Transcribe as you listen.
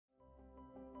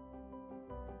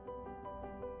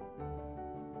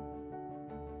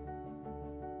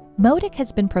MODEC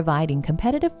has been providing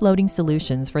competitive floating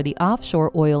solutions for the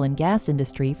offshore oil and gas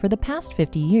industry for the past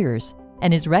 50 years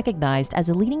and is recognized as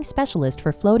a leading specialist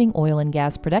for floating oil and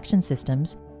gas production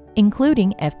systems,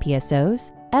 including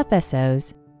FPSOs,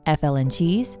 FSOs,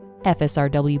 FLNGs,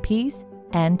 FSRWPs,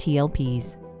 and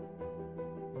TLPs.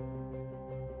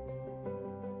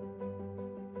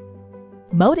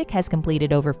 MODEC has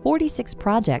completed over 46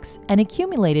 projects and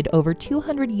accumulated over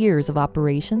 200 years of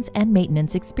operations and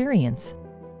maintenance experience.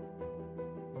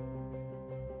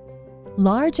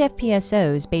 Large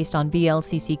FPSOs based on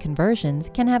VLCC conversions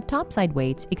can have topside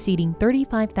weights exceeding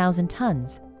 35,000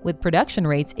 tons, with production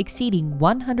rates exceeding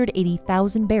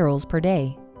 180,000 barrels per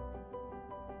day.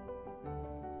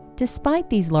 Despite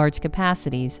these large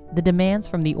capacities, the demands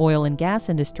from the oil and gas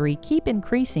industry keep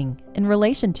increasing in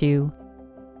relation to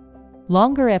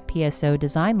longer FPSO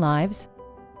design lives,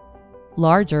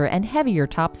 larger and heavier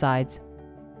topsides,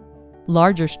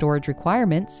 larger storage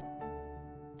requirements,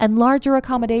 and larger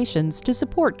accommodations to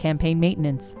support campaign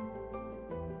maintenance.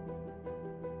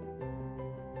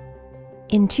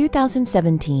 In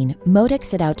 2017, MODEC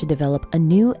set out to develop a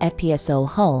new FPSO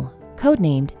hull,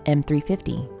 codenamed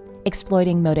M350,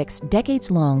 exploiting MODEC's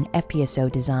decades-long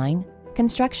FPSO design,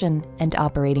 construction, and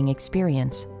operating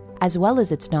experience, as well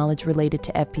as its knowledge related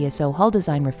to FPSO hull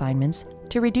design refinements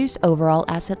to reduce overall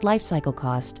asset lifecycle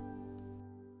cost.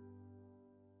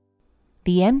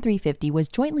 The M350 was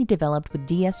jointly developed with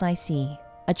DSIC,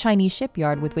 a Chinese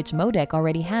shipyard with which MODEC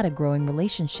already had a growing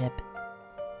relationship.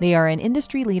 They are an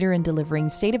industry leader in delivering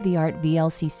state-of-the-art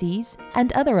VLCCs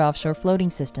and other offshore floating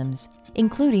systems,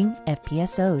 including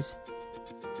FPSOs.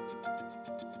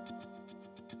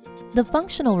 The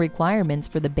functional requirements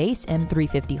for the base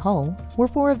M350 hull were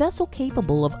for a vessel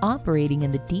capable of operating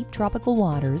in the deep tropical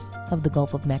waters of the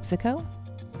Gulf of Mexico,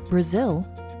 Brazil,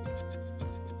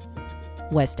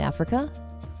 West Africa,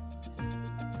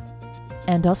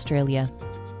 and Australia.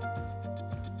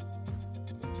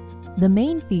 The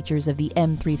main features of the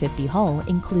M350 hull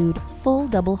include full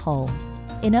double hull,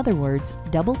 in other words,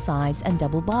 double sides and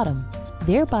double bottom,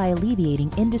 thereby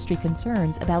alleviating industry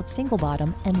concerns about single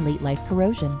bottom and late life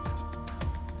corrosion.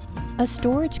 A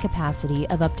storage capacity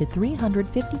of up to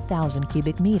 350,000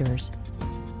 cubic meters,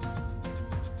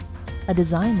 a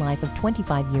design life of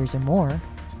 25 years or more,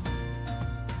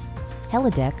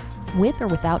 helideck with or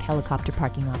without helicopter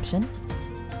parking option,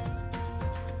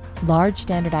 large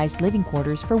standardized living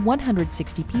quarters for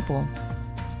 160 people,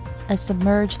 a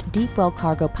submerged deep well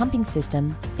cargo pumping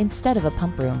system instead of a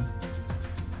pump room,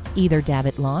 either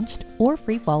davit launched or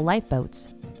free-fall lifeboats,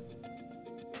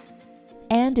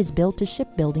 and is built to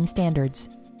shipbuilding standards.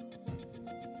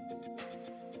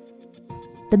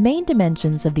 The main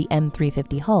dimensions of the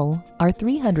M350 hull are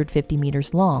 350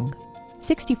 meters long,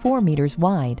 64 meters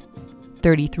wide,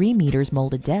 33 meters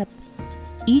molded depth.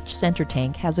 Each center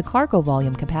tank has a cargo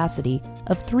volume capacity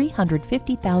of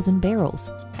 350,000 barrels,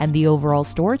 and the overall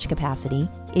storage capacity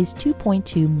is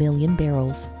 2.2 million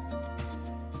barrels.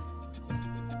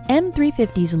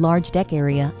 M350's large deck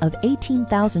area of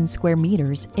 18,000 square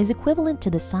meters is equivalent to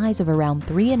the size of around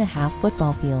 3.5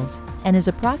 football fields and is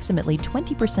approximately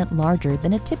 20% larger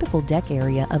than a typical deck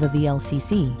area of a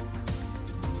VLCC.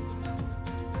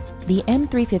 The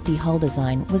M350 hull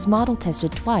design was model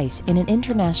tested twice in an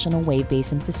international wave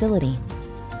basin facility.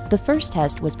 The first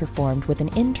test was performed with an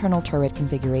internal turret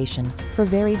configuration for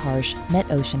very harsh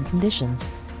net-ocean conditions.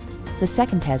 The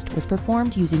second test was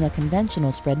performed using a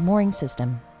conventional spread mooring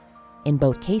system. In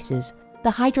both cases, the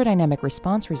hydrodynamic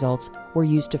response results were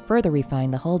used to further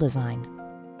refine the hull design.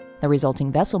 The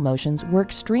resulting vessel motions were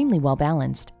extremely well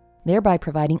balanced, thereby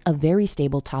providing a very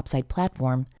stable topside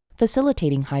platform,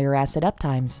 facilitating higher asset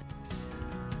uptimes.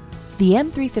 The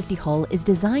M350 hull is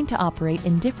designed to operate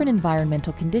in different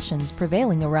environmental conditions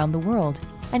prevailing around the world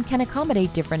and can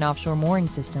accommodate different offshore mooring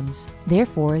systems.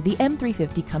 Therefore, the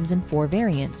M350 comes in 4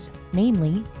 variants,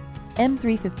 namely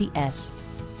M350S,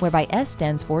 whereby S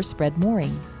stands for spread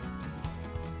mooring,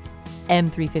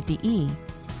 M350E,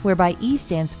 whereby E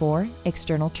stands for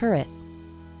external turret,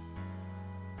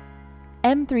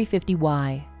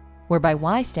 M350Y, whereby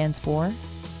Y stands for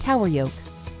tower yoke,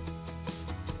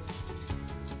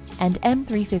 and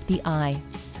M350I,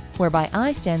 whereby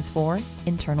I stands for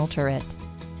internal turret.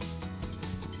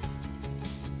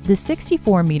 The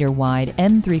 64-meter wide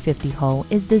M350 hull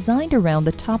is designed around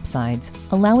the topsides,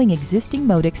 allowing existing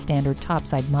MODEC standard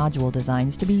topside module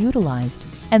designs to be utilized,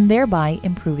 and thereby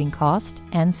improving cost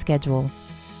and schedule.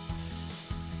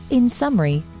 In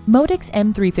summary, MODEC's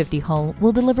M350 hull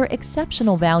will deliver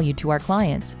exceptional value to our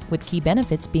clients, with key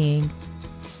benefits being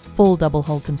full double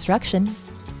hull construction,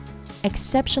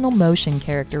 exceptional motion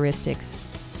characteristics,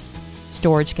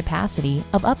 storage capacity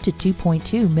of up to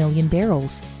 2.2 million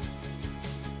barrels,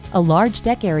 a large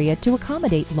deck area to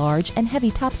accommodate large and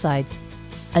heavy topsides,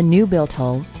 a new built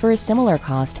hull for a similar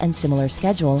cost and similar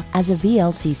schedule as a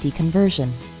VLCC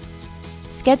conversion,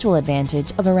 schedule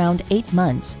advantage of around 8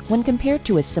 months when compared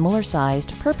to a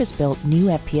similar-sized, purpose-built new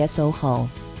FPSO hull.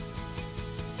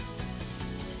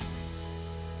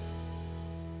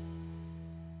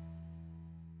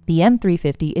 The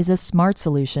M350 is a smart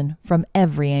solution from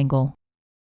every angle.